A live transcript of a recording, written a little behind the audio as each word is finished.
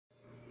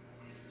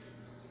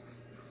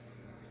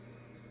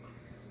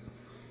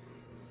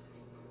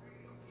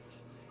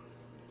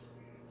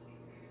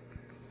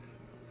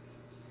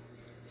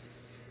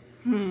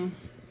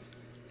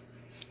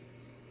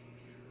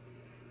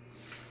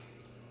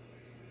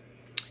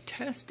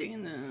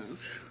Testing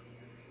this.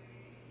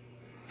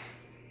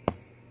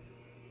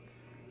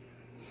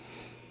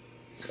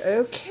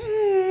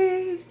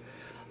 Okay,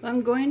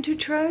 I'm going to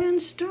try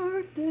and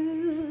start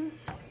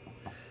this.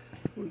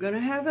 We're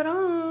gonna have it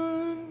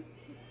on.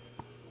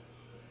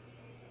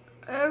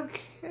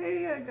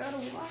 Okay, I gotta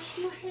wash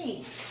my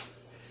hands.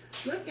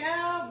 Look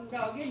out,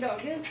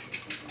 doggies.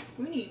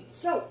 We need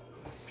soap.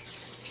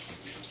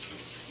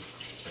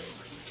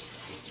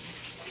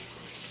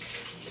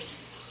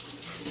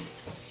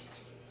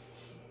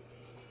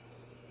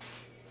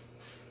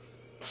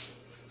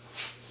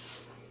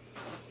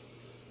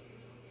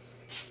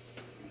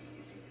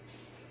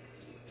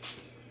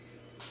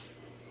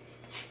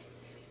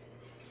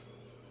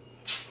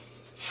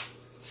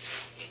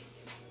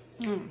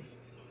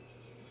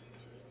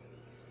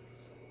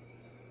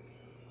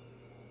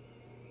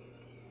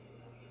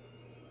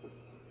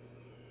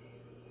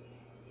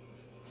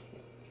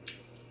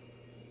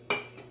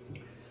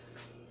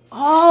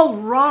 All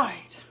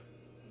right.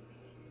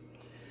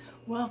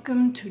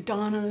 Welcome to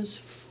Donna's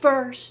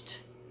first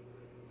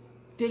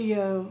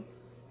video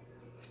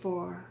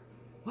for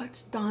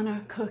What's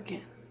Donna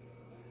Cooking?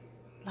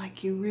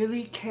 Like you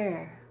really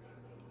care.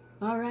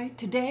 All right,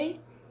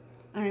 today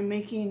I'm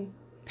making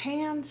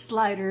pan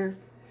slider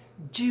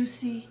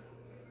juicy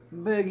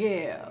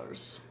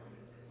burgers.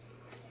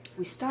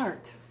 We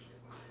start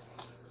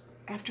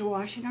after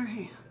washing our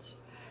hands.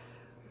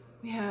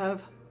 We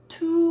have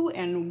 2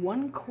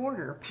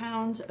 1/4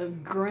 pounds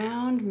of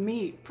ground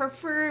meat,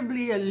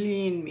 preferably a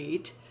lean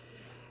meat,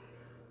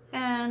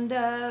 and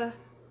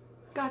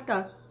got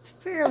the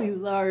fairly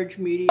large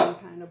medium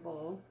kind of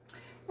bowl.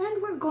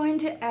 And we're going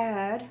to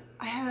add,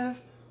 I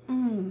have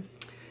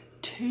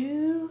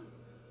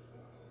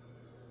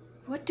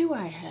what do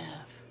I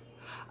have?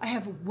 I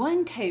have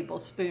 1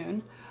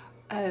 tablespoon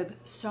of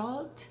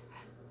salt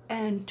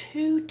and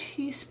 2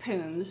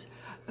 teaspoons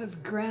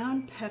of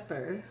ground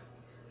pepper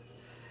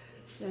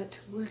that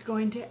we're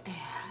going to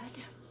add.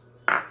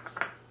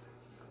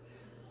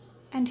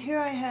 And here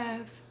I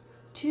have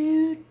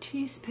 2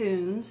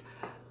 teaspoons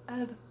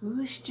of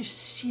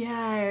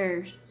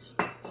Worcestershire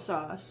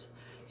sauce.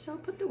 So I'll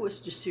put the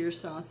Worcestershire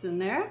sauce in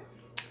there.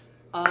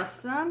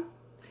 Awesome.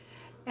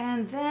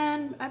 And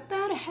then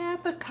about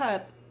 1/2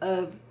 cup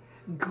of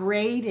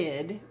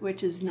grated,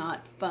 which is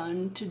not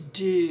fun to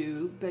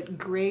do, but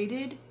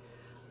grated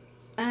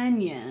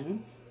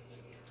onion.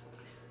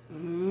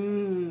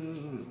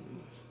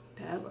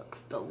 That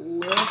looks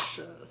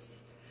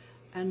delicious.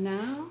 And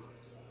now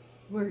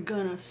we're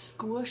gonna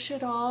squish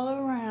it all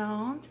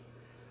around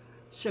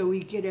so we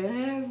get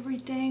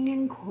everything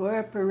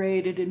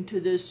incorporated into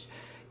this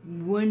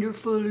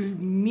wonderful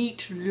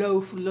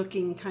meatloaf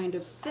looking kind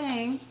of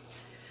thing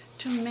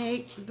to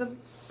make the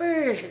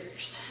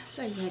burgers.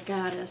 So you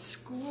gotta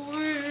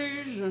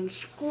squeeze and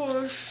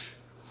squish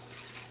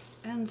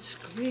and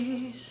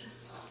squeeze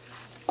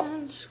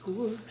and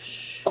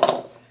squish.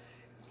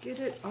 Get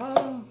it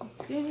all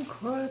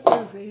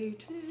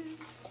incorporated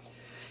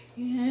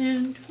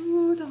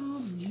into the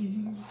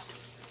meat.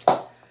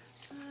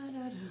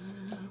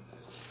 Da-da-da.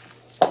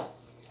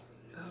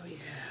 Oh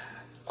yeah.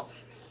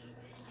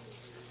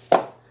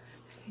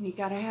 And you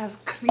gotta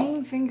have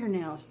clean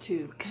fingernails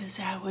too, because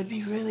that would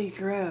be really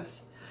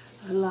gross.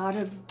 A lot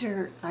of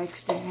dirt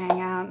likes to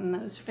hang out in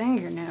those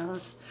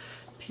fingernails,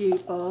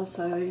 people,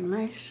 so you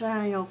make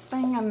sure your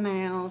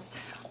fingernails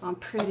are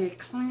pretty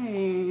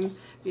clean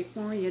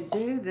before you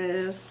do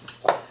this.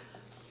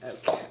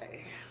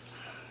 Okay.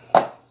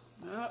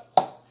 Oh,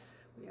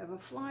 we have a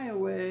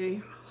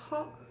flyaway.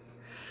 Oh.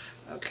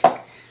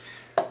 Okay.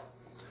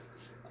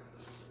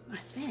 I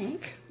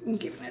think I'm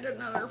giving it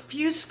another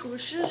few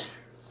squishes.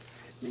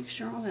 Make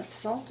sure all that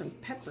salt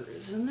and pepper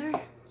is in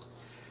there.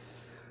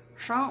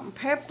 Salt and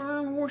pepper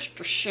and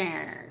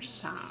Worcestershire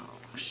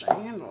sauce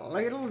and a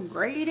little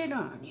grated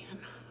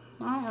onion.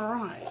 All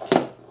right.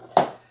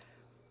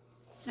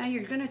 Now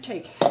you're going to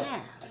take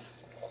half.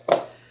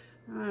 I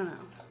don't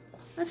know.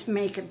 Let's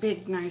make a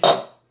big nice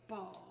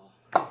ball.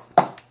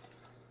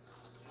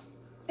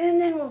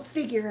 And then we'll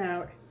figure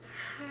out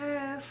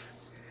half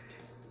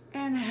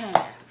and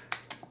half.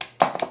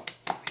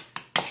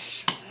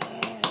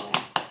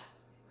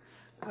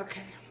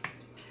 Okay.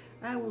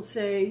 I will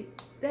say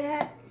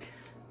that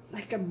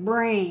like a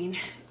brain.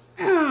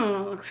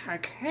 Oh, looks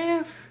like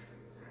half.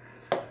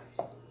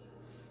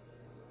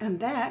 And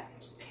that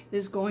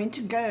is going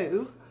to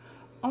go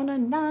on a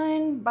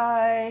 9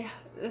 by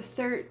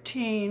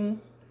 13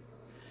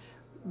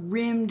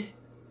 rimmed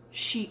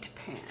sheet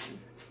pan,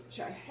 which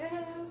I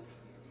have.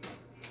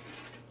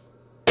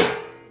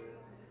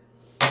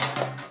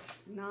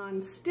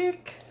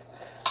 Non-stick.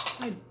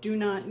 I do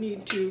not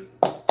need to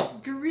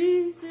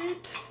grease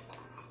it.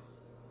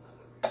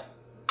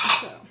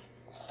 So,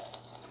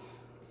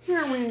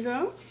 here we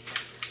go.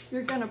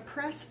 You're gonna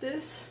press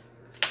this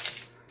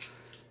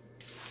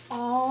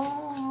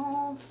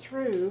all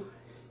through,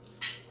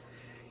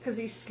 because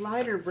these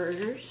slider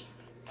burgers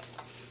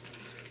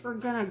are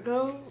gonna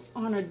go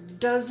on a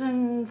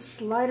dozen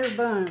slider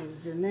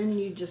buns, and then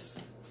you just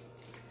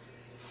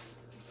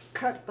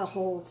cut the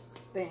whole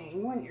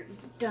thing when you're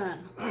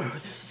done. Oh,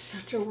 this is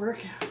such a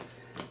workout.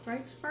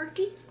 Right,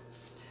 Sparky?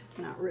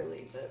 Not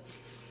really, but...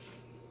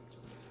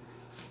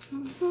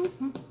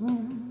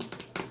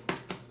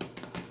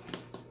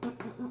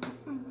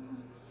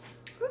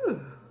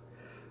 Ooh,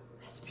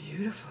 that's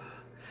beautiful.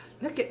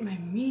 Look at my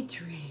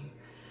meat ring.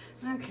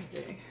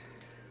 Okay.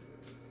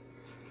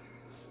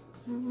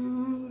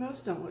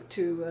 Those don't look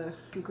too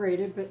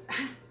graded, but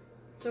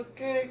it's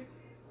okay.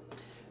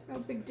 No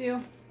big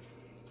deal.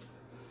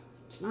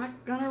 It's not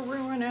gonna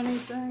ruin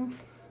anything.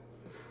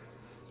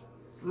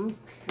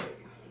 Okay.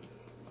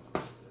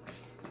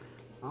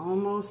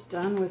 Almost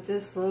done with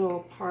this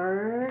little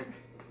part.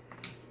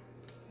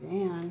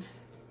 Then,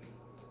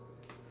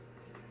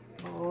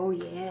 oh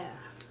yeah.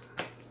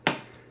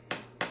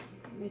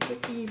 Make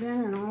it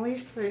even in all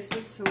these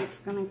places so it's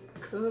gonna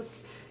cook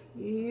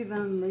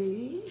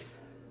evenly.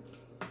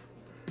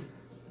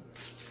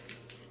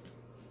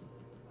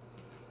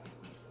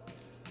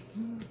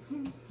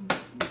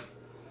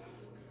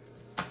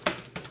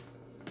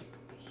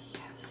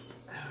 Yes,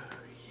 oh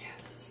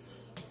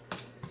yes.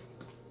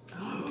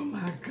 Oh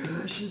my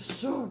gosh, it's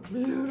so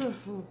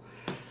beautiful.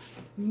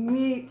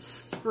 Meat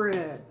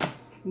spread.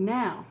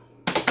 Now,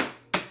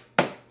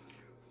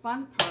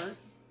 fun part,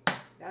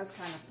 that was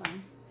kind of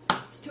fun,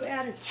 is to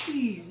add a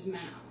cheese mound.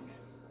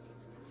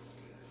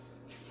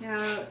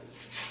 Now,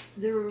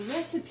 the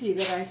recipe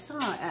that I saw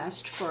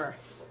asked for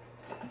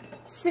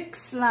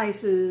 6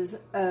 slices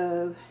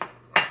of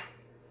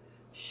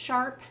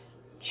sharp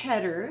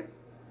cheddar,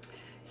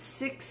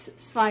 6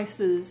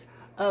 slices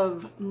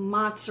of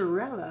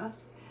mozzarella,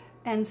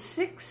 and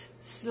 6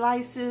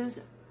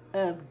 slices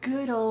of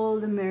good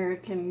old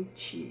American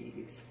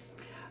cheese.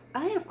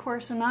 I, of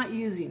course, am not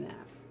using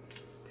that.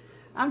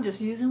 I'm just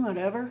using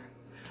whatever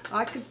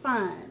I could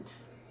find.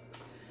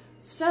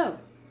 So,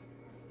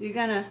 you're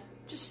gonna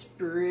just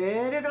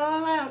spread it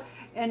all out,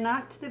 and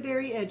not to the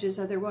very edges,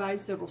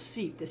 otherwise it'll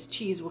seep. This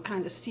cheese will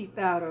kind of seep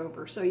out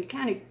over. So you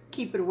kind of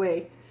keep it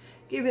away.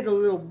 Give it a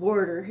little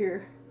border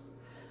here.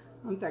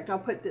 In fact, I'll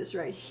put this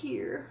right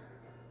here.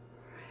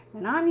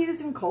 And I'm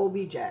using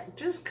Colby Jack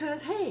just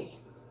because, hey,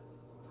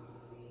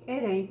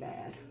 it ain't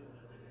bad.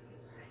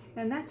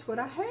 And that's what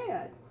I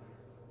had.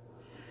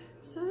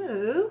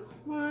 So,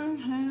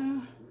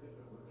 1,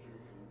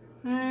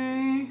 2,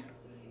 3,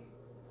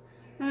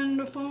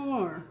 and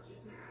 4.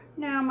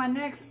 Now my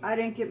next, I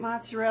didn't get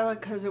mozzarella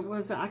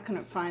because I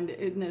couldn't find it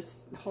in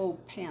this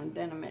whole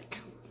pandemic,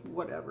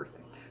 whatever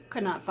thing.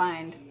 Could not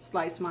find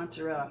sliced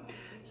mozzarella.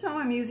 So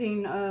I'm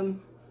using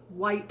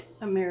white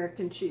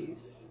American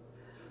cheese.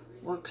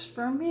 Works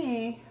for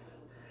me.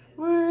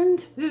 1,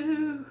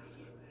 2,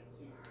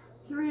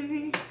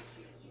 3,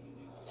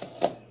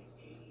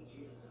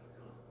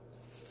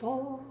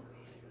 4,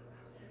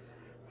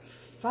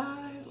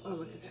 5. Oh,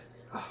 look at that.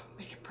 Oh,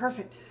 make it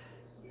perfect.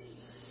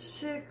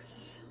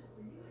 6.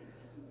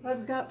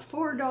 I've got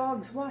 4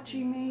 dogs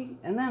watching me.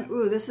 And then,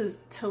 ooh, this is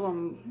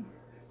Tillamook,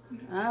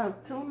 I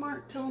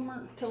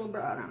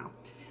don't know.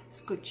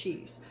 It's good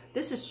cheese.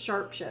 This is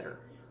sharp cheddar.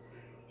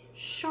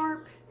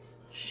 Sharp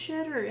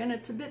cheddar, and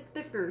it's a bit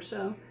thicker,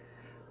 so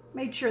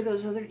made sure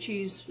those other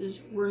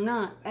cheeses were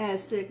not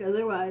as thick.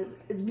 Otherwise,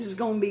 it's just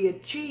going to be a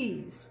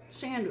cheese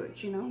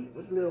sandwich, you know,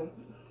 with little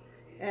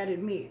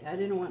added meat. I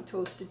didn't want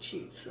toasted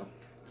cheese, so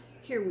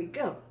here we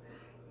go.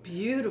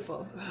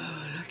 Beautiful.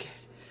 Oh, look at it.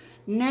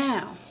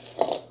 Now,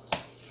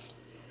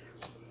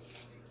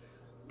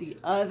 the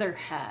other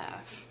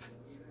half.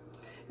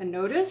 And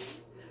notice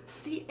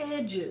the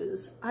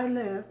edges I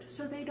left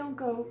so they don't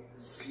go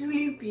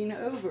sweeping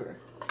over.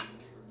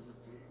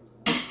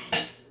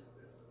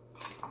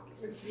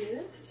 Like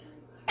this.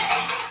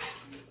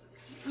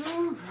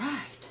 All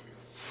right.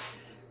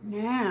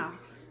 Now,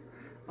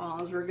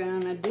 all we're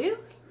gonna do,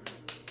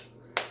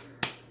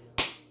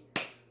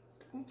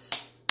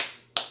 oops,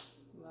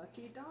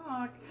 lucky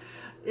dog,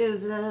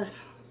 is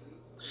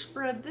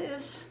spread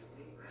this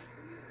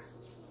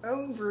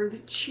over the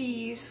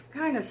cheese,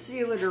 kind of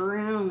seal it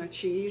around the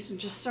cheese,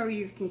 just so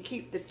you can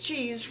keep the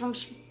cheese from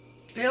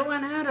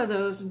spilling out of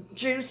those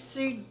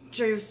juicy,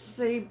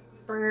 juicy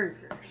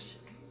burgers.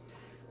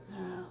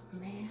 Oh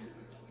man.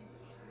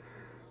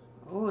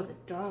 Oh, the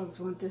dogs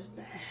want this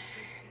bad.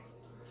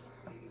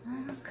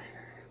 Okay.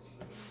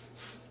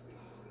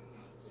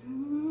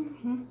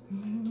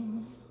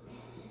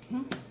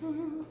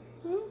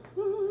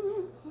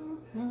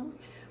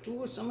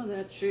 Ooh, some of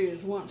that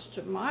cheese wants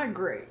to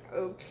migrate.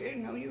 Okay,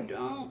 no you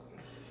don't.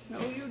 No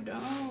you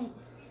don't.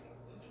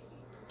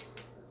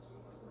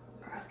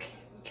 Okay.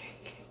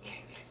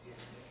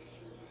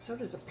 So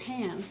does a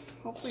pan.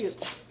 Hopefully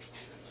it's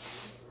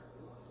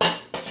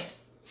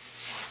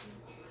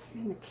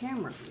in the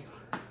camera view.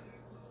 But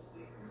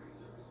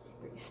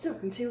you still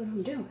can see what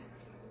I'm doing.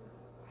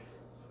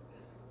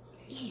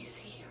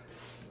 Easy.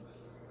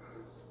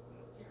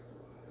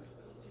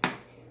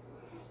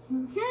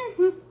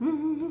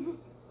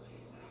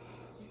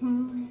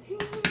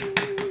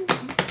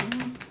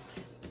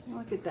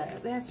 Look at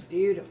that. That's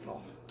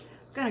beautiful.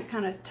 I'm going to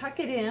kind of tuck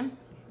it in.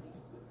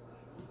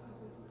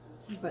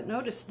 But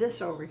notice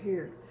this over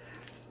here.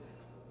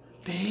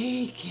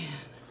 Bacon.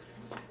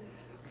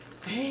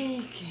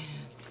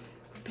 Bacon.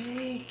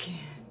 Bacon.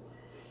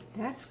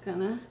 That's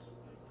going to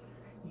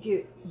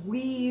get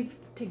weaved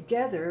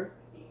together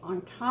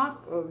on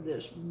top of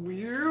this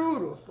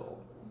beautiful,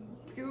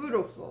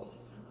 beautiful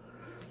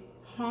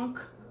hunk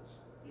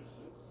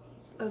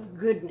of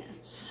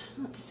goodness.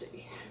 Let's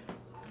see.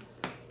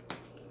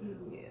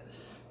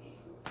 Yes.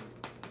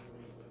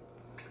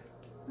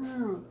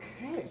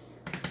 Okay.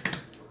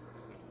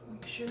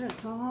 Make sure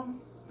it's all.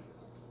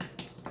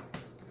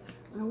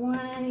 I don't want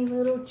any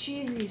little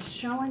cheesies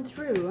showing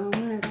through. I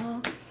want it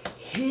all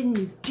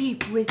hidden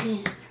deep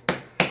within.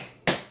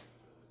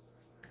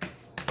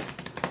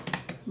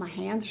 My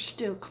hands are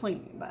still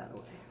clean, by the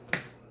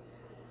way.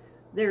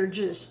 They're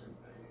just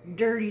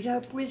dirtied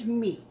up with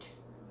meat.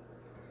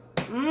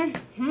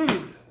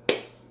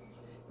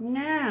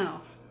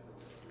 Now,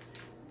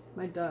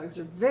 my dogs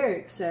are very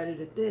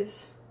excited at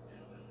this.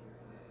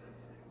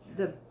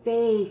 The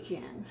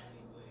bacon.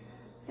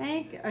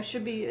 I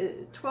should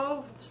be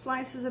 12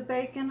 slices of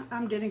bacon.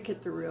 I didn't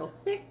get the real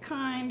thick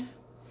kind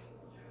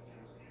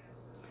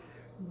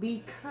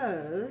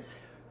because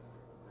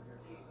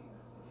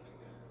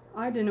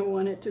I didn't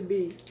want it to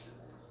be,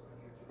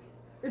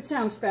 it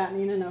sounds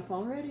fattening enough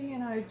already,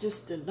 and I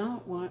just did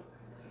not want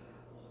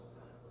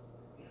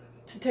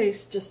to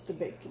taste just the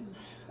bacon.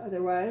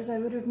 Otherwise, I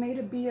would have made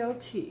a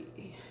BLT.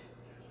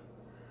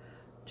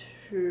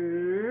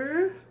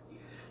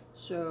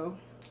 So,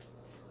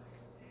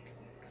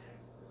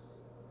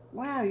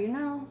 wow, you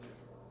know,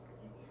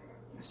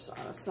 I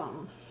saw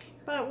something,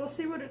 but we'll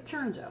see what it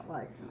turns out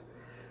like.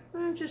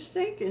 I'm just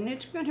thinking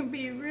it's going to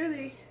be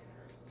really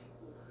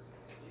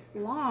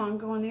long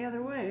going the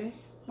other way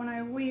when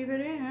I weave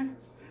it in.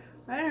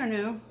 I don't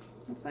know.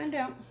 We'll find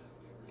out.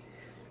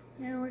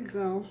 Here we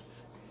go.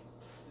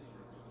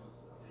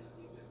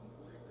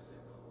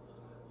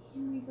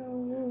 Here we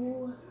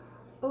go.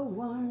 Oh,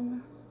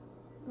 1,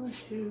 or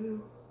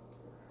 2,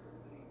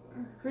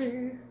 or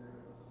 3.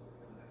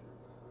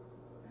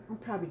 I'm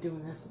probably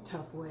doing this a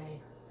tough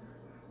way,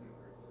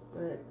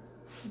 but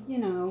you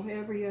know,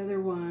 every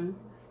other one,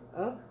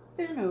 up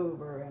and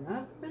over and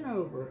up and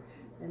over,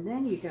 and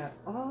then you got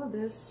all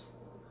this.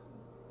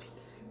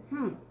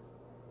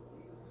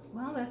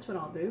 Well, that's what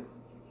I'll do.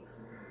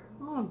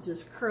 I'll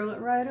just curl it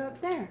right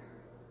up there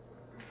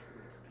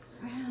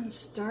and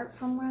start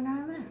from where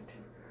I left.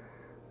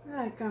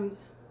 Like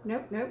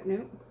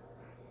nope.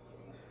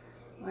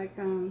 Like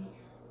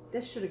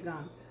this should have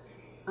gone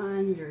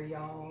under,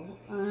 y'all.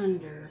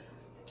 Under.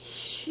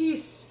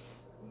 Jeez.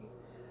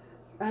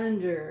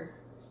 Under.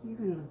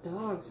 Even the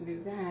dogs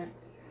knew that.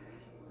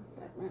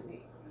 Let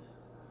me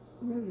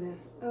move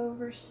this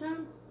over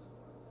some.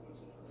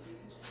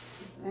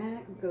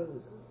 That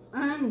goes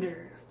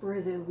under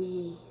for the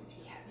weave.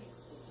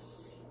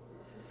 Yes.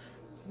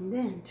 And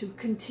then to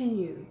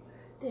continue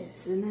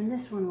this, and then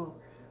this one will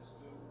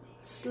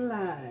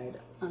slide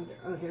under.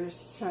 Oh, there's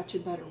such a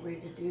better way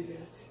to do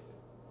this.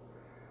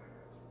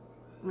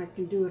 I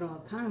can do it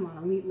all the time on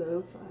a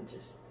meatloaf.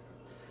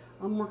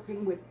 I'm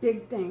working with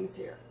big things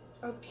here.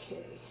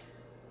 Okay.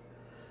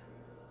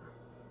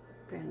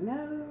 Bend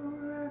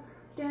over,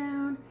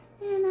 down,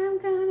 and I'm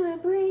gonna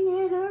bring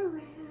it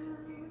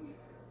around.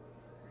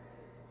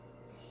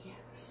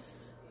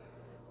 Yes.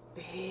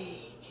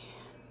 Bacon.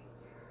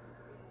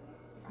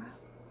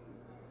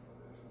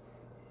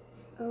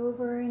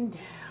 Over and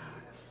down.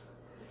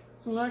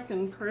 It's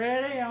looking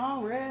pretty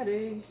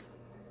already.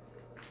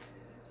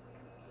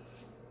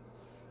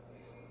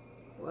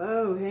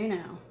 Whoa, hey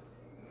now.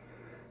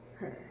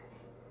 Okay.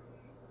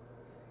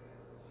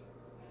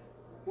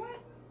 What?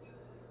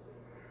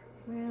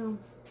 Well,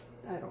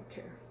 I don't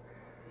care.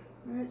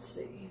 Let's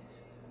see.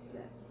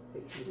 That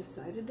bacon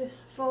decided to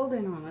fold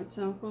in on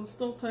itself. Well, it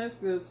still tastes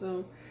good,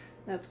 so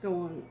that's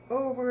going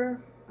over,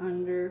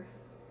 under.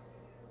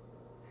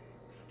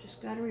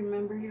 Just got to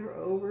remember your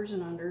overs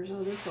and unders.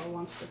 Oh, this all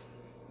wants to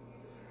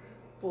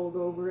fold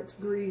over its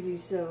greasy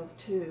self,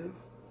 too.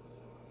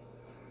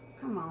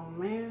 Come on,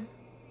 man.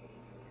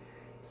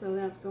 So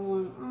that's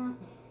going on.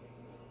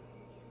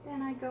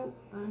 Then I go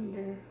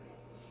under.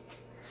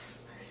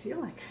 I feel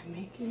like I'm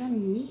making a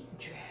meat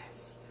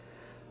dress.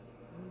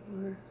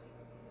 Over,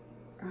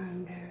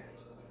 under.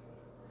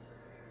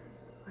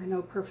 I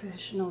know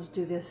professionals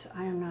do this.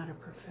 I am not a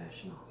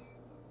professional.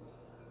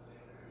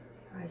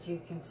 As you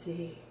can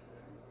see.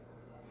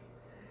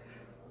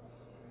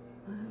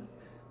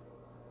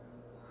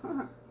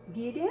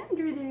 Get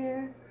under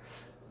there.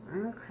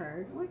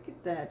 Okay, look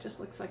at that. Just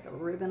looks like a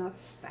ribbon of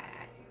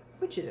fat.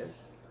 Which it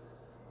is.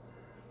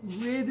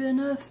 Ribbon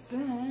of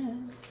fat.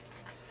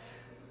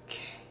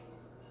 Okay.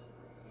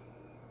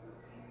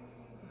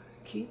 Let's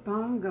keep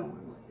on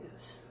going with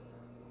this.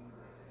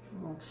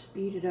 We'll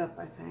speed it up,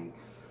 I think.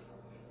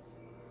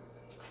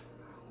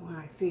 When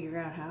I figure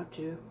out how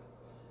to.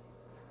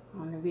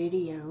 On the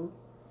video.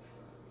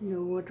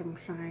 Know what I'm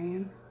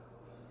saying?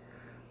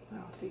 But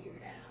I'll figure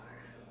it out.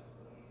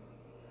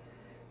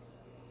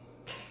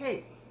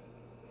 Okay.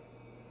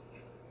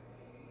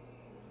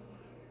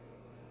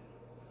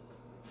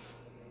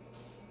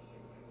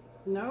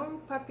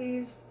 No,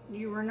 puppies,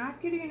 you are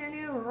not getting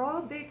any raw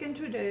bacon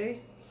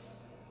today.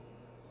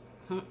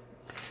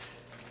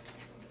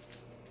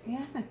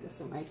 Yeah, I think this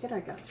will make it. I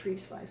got 3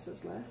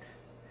 slices left.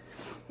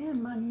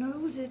 And my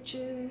nose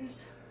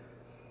itches.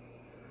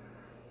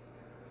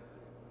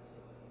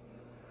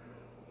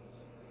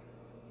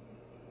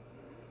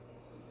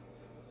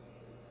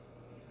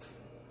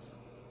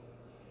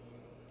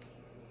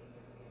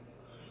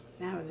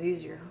 That was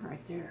easier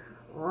right there.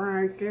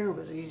 Right there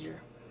was easier.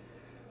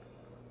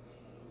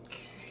 Okay.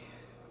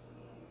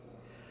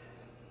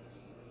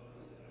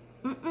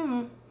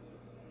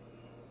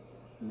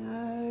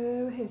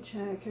 No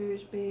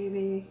hitchhikers,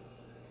 baby.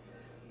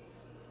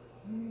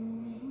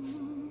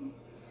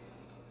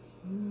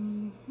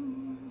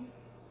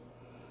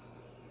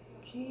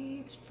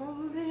 Keeps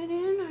falling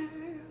in there.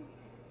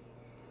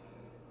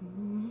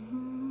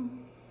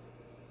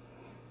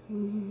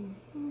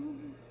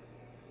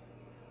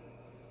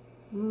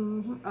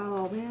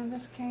 Oh man,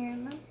 this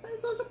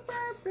is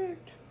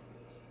perfect.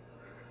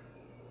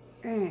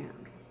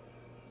 And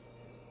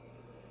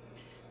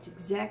it's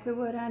exactly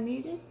what I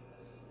needed.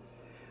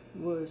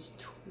 Was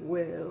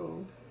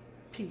 12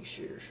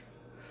 pieces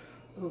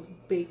of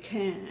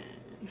bacon.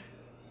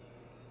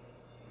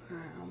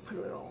 Alright, I'll put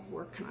a little,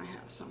 where can I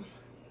have some?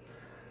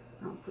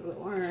 I'll put a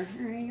little,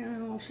 there you go,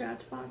 little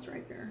shot spots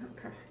right there.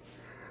 Okay.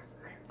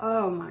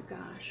 Oh my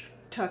gosh.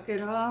 Tuck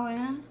it all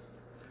in.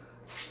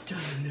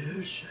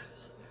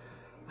 Delicious.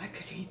 I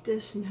could eat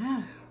this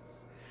now.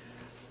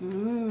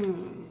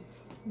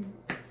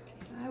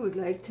 I would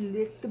like to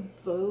lick the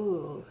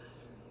bowl.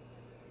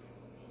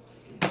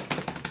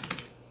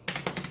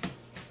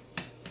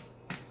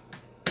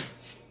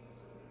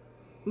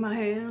 My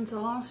hands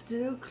are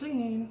still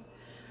clean.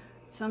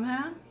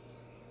 Somehow?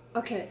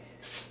 Okay.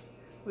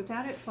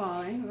 Without it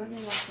falling, let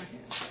me wash my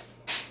hands.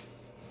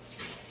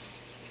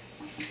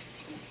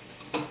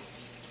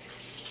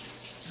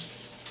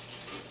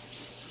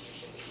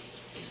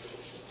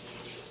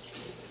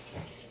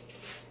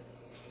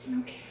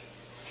 Okay.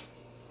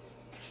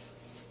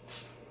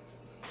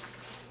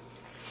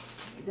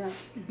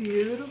 That's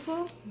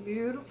beautiful,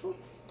 beautiful.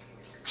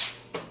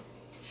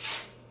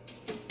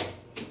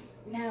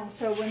 Now,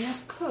 so when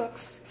this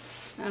cooks,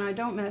 and I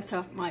don't mess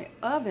up my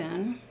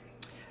oven,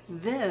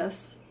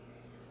 this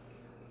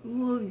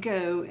will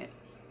go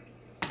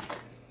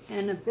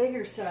in a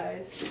bigger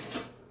size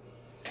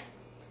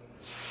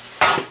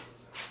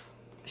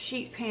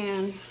sheet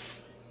pan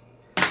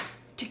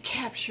to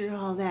capture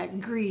all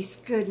that grease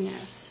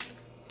goodness.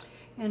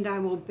 And I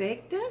will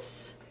bake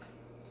this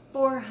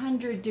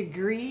 400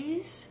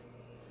 degrees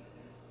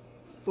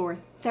for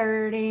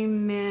 30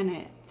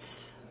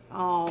 minutes.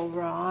 All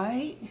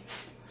right.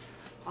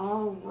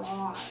 All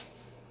right.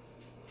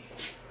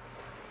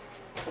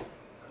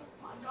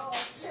 My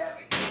dog's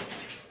heavy.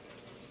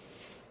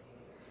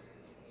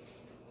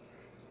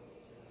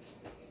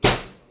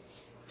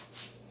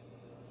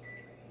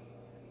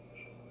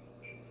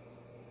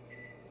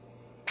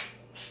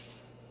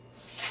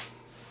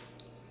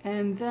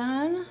 And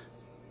then,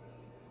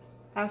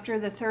 after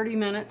the 30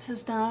 minutes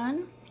is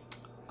done,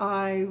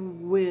 I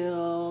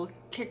will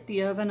kick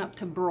the oven up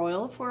to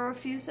broil for a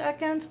few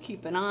seconds,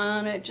 keep an eye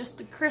on it just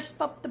to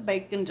crisp up the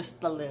bacon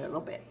just a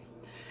little bit.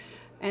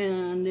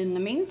 And in the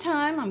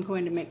meantime, I'm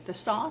going to make the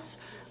sauce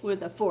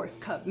with a 1/4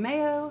 cup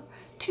mayo,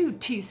 2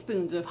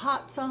 teaspoons of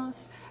hot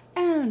sauce,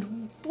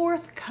 and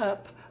 1/4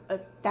 cup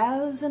of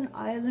Thousand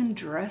Island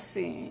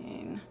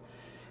dressing.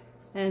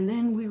 And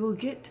then we will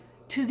get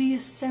to the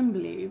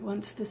assembly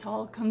once this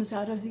all comes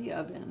out of the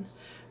oven.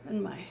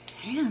 And my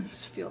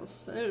hands feel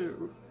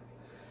so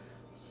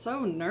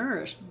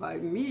nourished by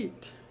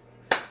meat.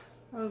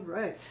 All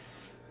right.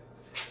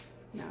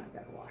 Now I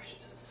gotta wash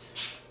this.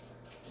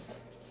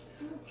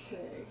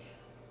 Okay.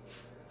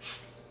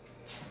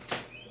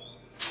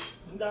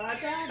 Da, da,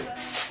 da, da,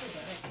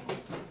 da.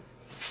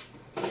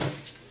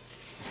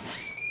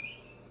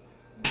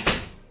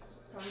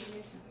 Time to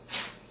make this.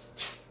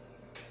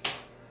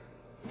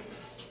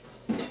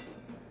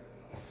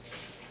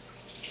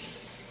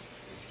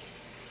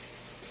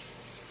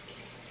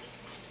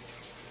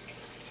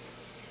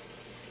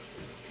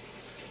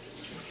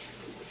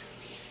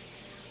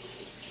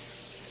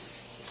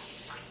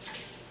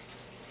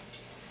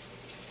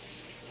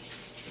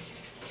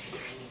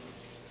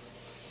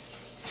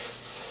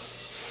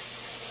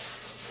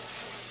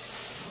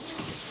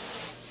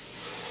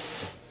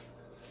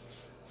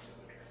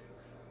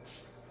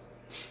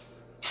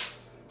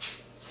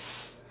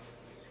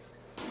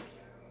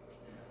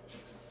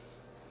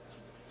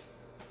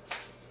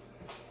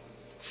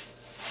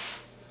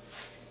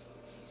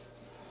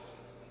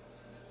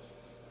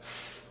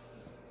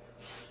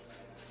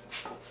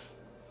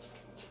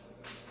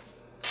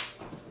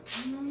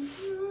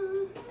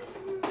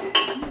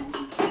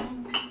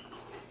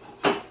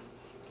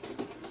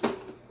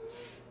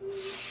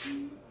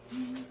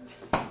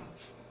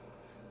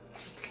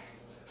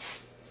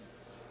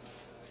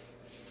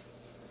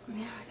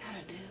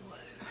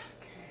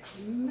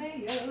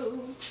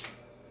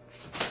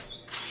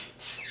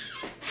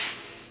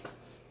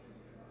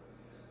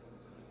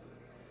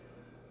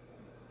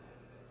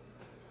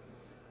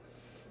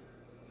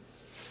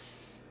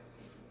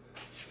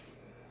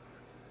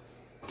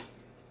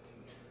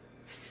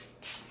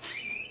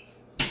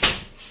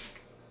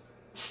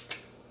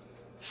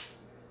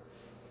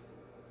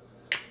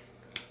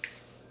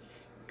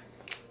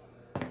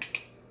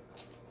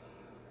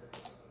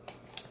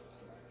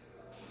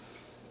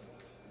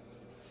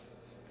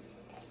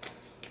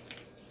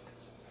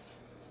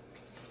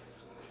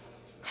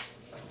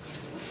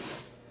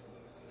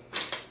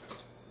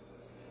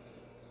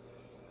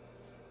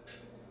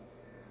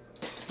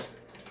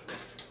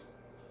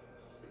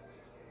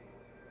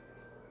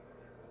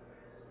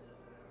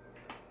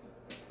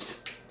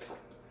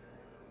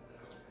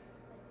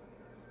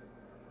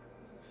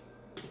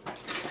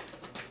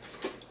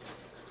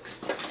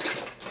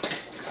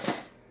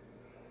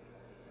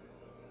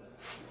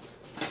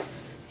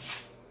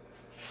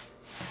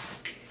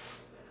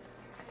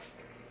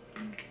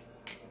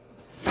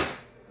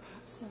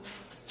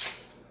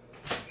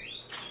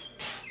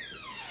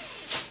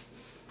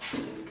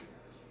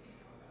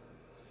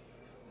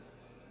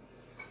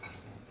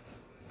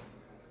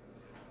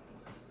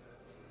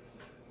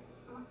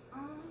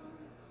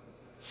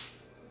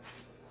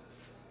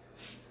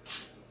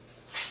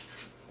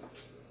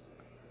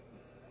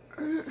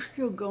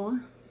 Still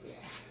going. Yeah.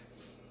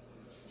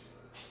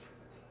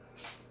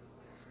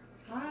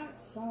 Hot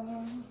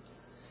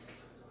sauce.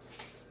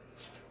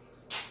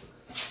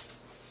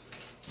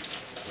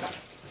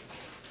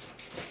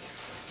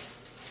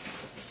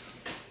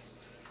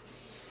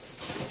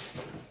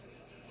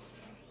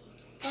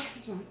 What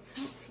is my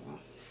hot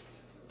sauce?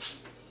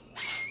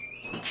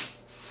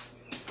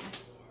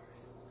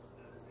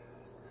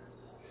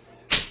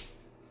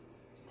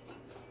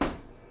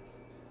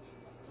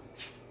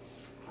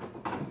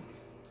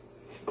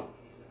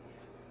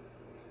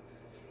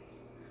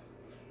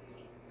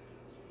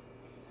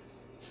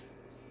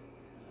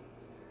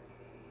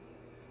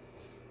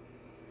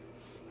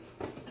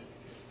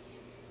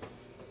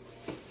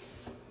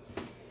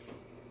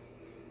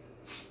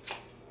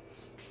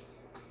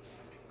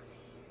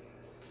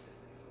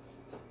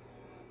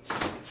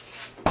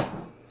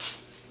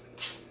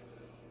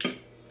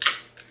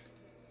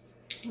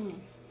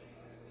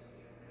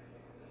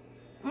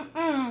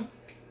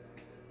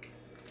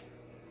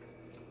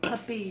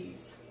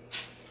 Puppies.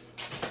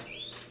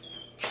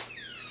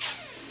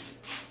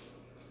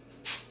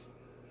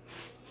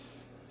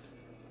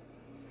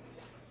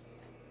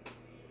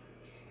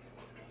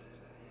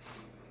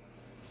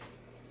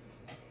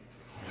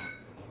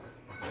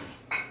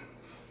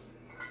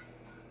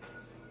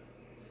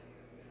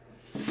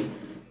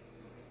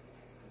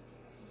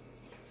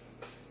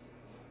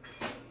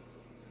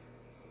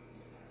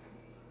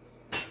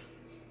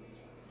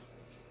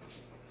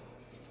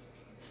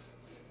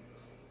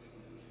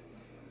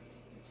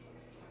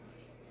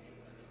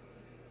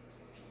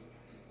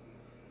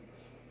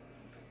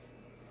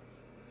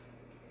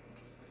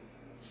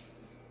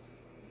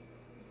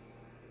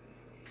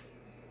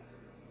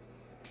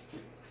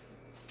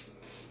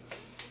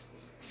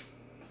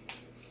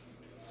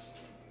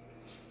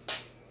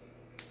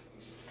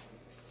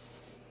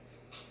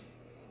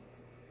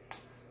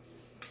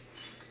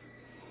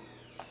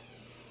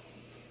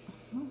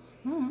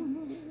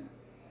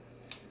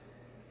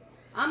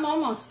 I'm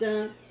almost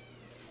done.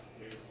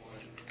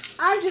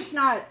 I'm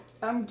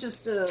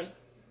just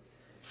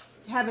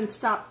haven't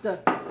stopped the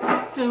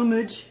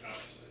filmage.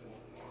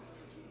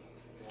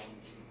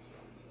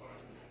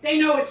 They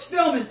know it's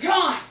filming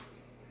time.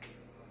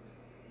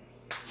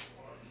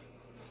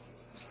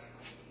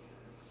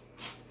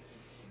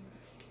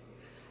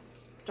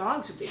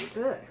 Dogs are being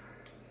good.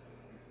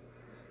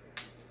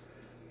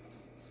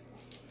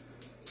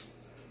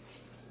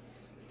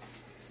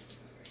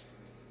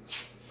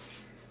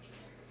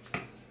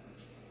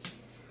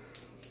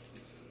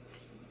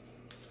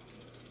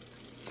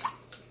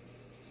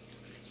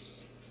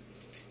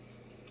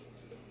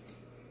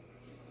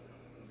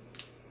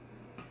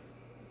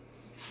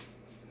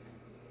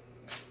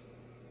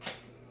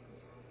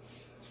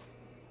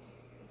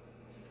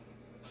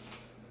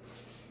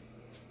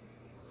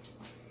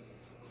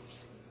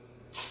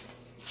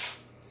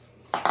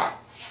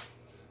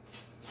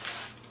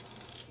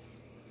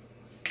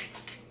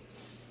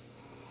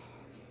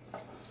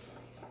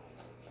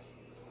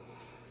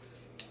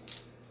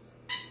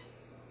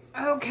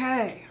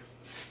 Okay.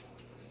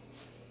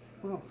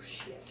 Oh,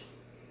 shit.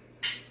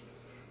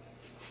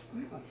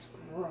 That's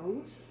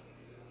gross.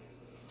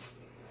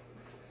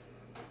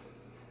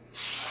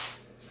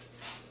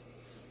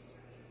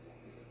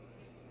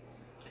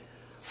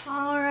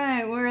 All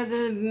right, where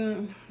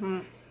the...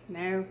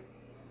 no.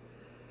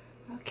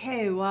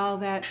 Okay, while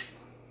that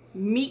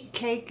meat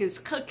cake is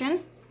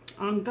cooking,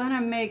 I'm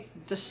gonna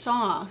make the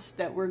sauce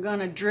that we're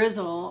gonna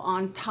drizzle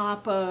on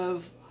top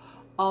of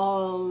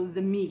all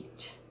the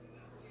meat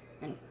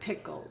and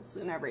pickles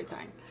and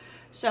everything.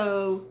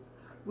 So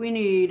we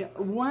need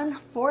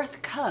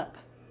 1/4 cup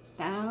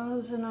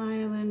Thousand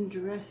Island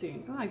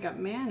dressing. Oh, I got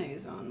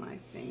mayonnaise on my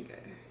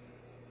finger.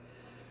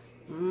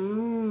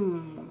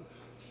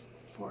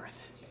 Fourth.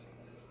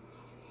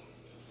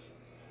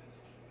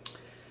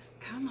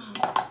 Come on.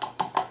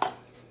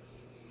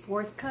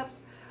 1/4 cup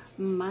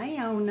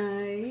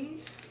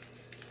mayonnaise.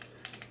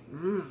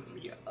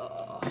 Yeah.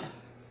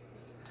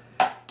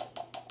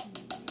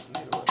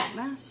 Made a little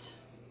mess.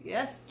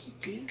 Yes,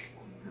 Kiki.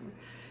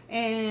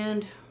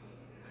 And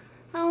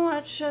how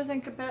much? I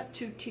think about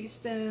 2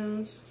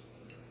 teaspoons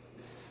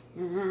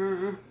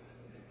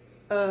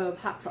of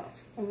hot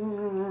sauce.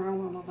 Bam,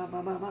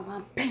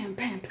 bam,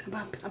 bam,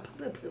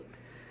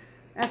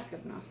 that's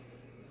good enough.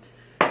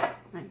 I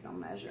ain't gonna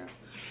measure.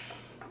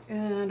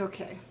 And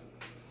okay,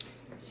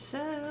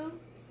 so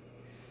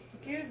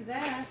give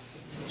that,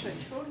 which I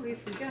totally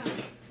forgot,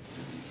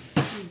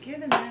 I'm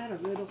giving that a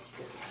little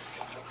stir.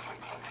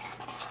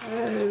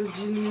 Oh,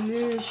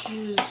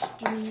 delicious,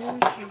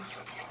 delicious.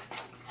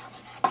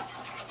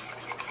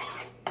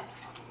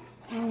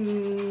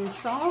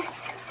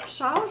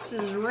 Sauce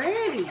is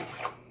ready.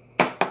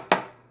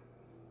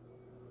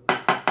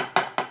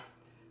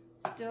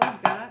 Still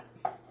got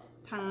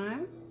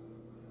time.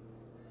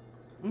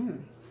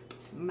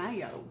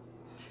 Mayo.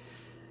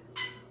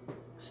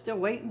 Still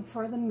waiting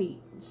for the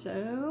meat.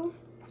 So,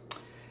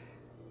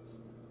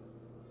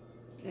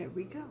 there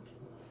we go.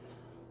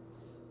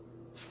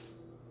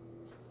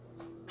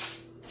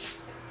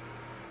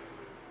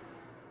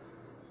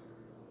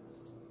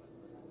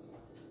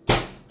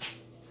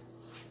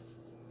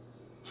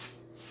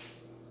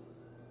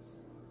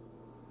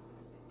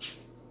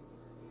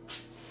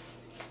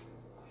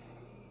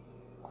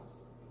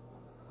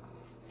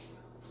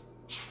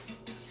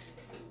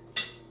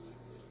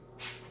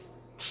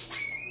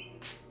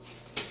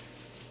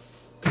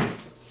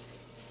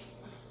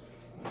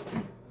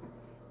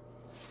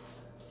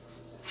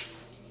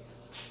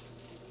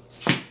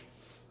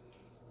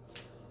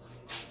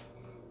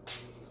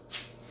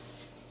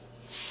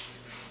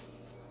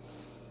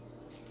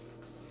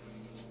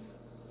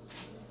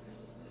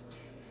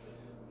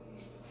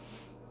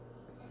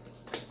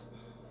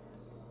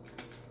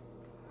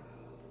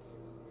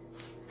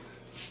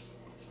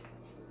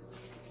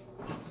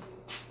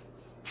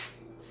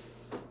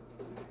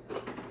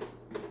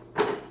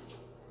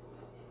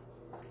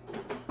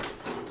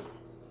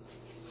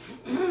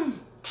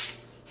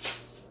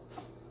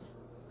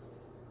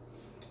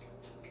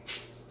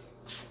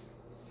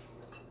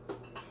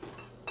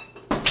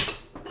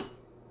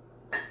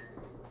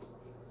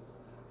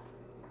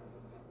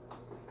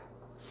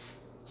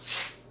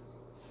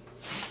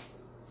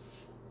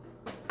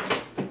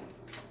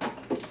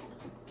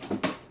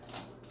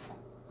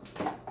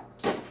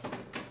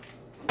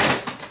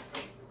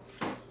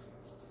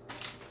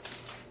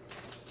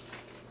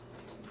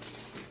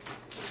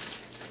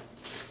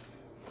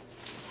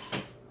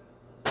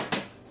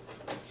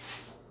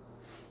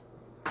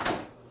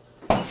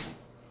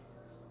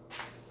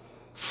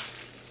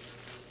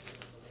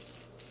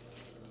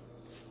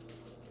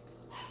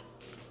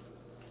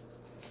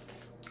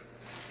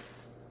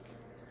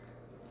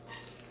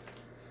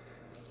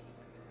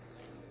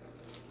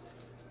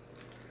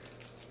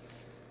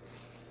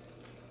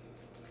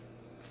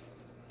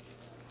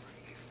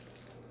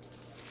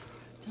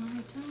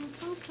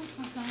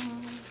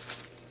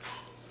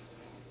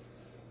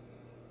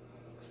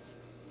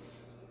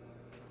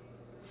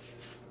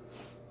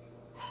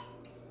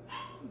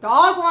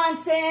 Dog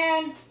wants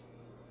in.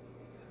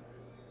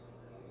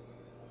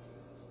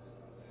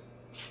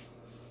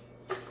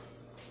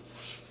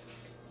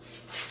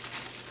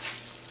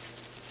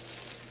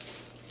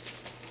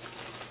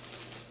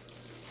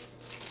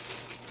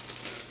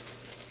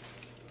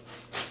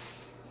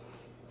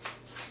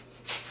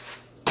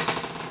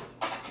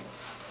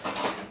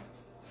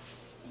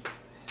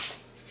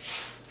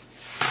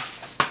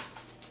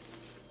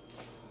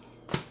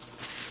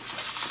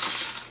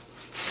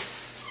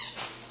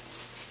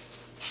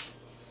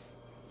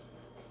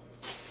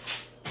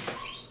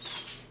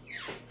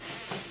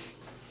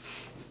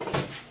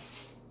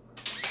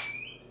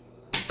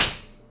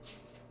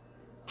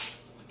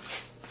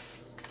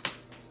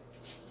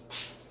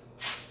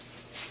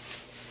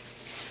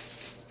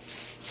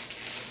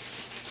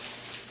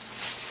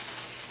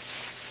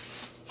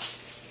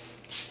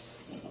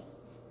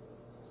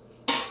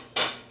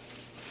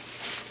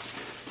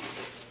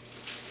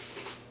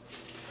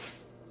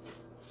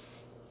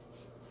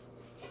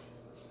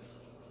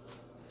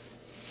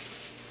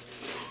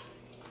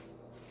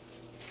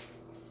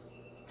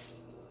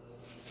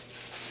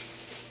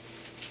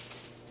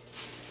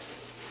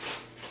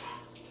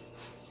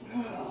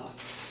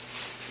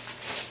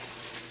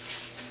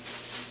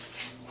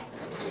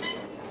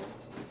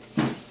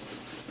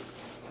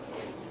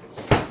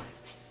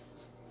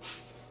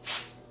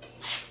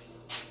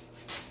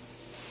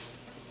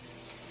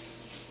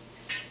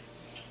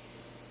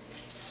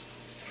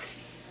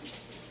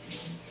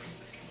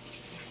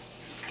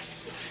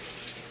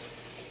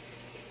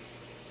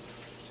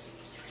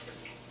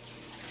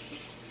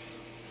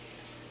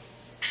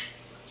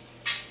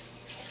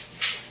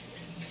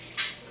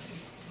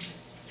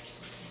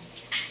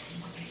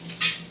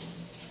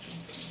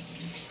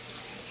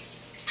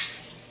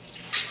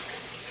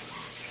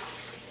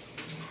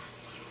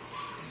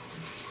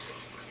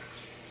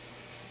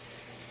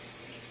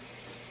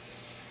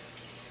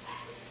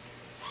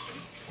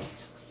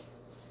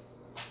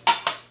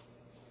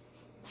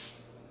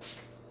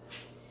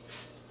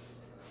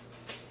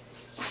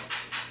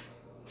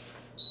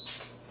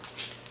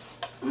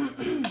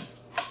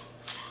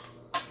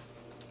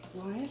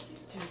 Why does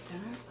it do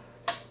that?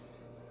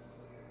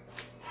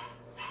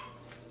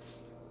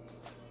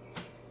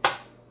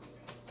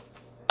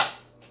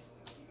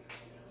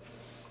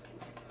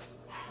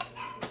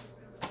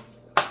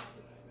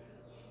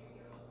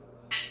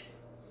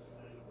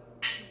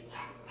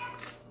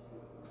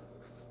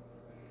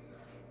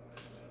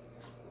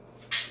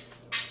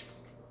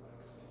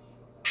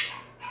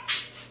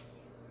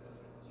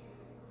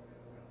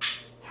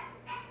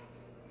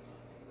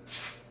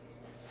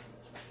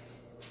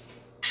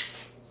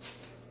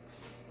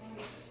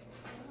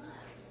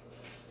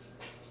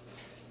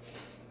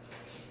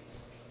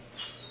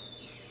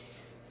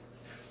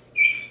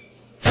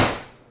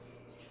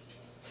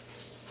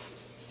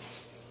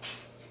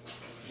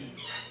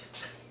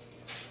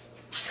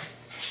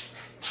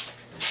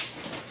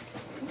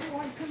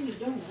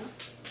 Donut.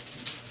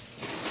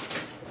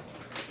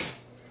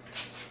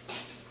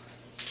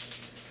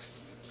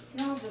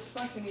 No, just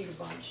fucking eat a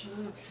bunch. I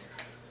don't care.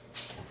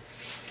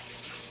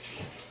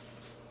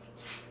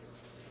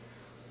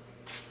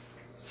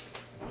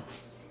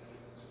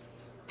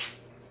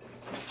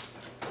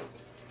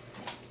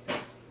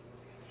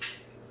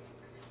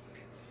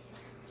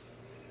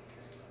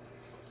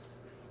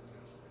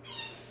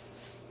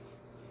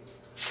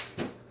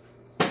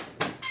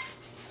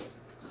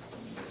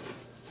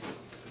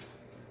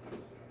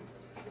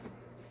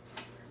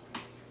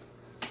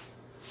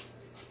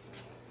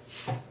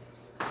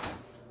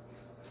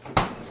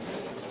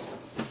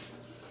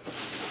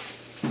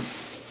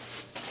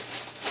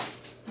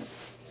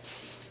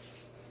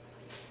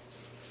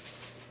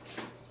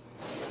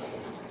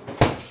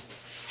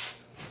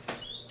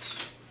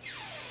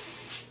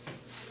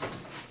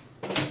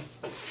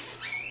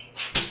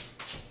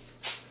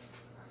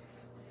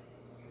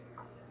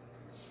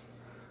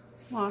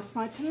 Lost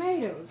my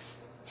tomatoes.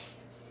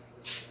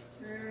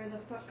 Where the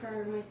fuck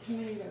are my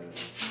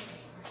tomatoes?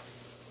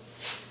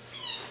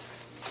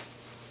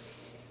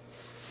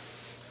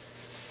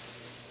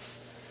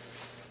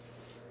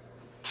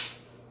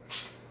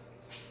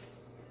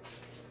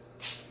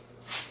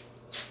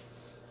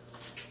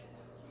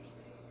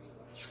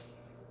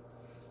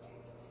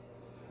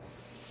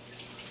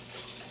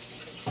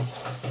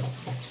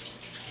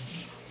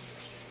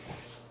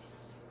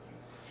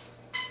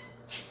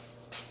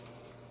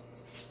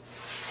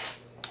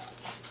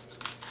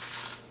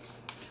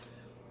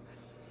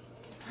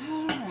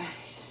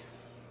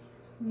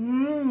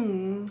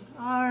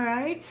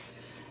 Alright,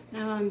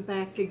 now I'm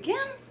back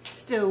again,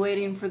 still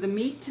waiting for the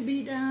meat to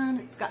be done.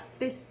 It's got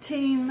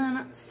 15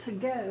 minutes to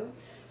go.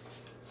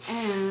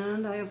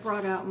 And I have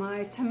brought out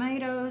my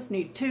tomatoes.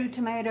 Need 2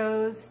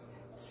 tomatoes,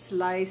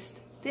 sliced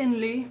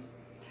thinly,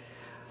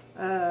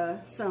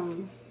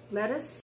 some lettuce,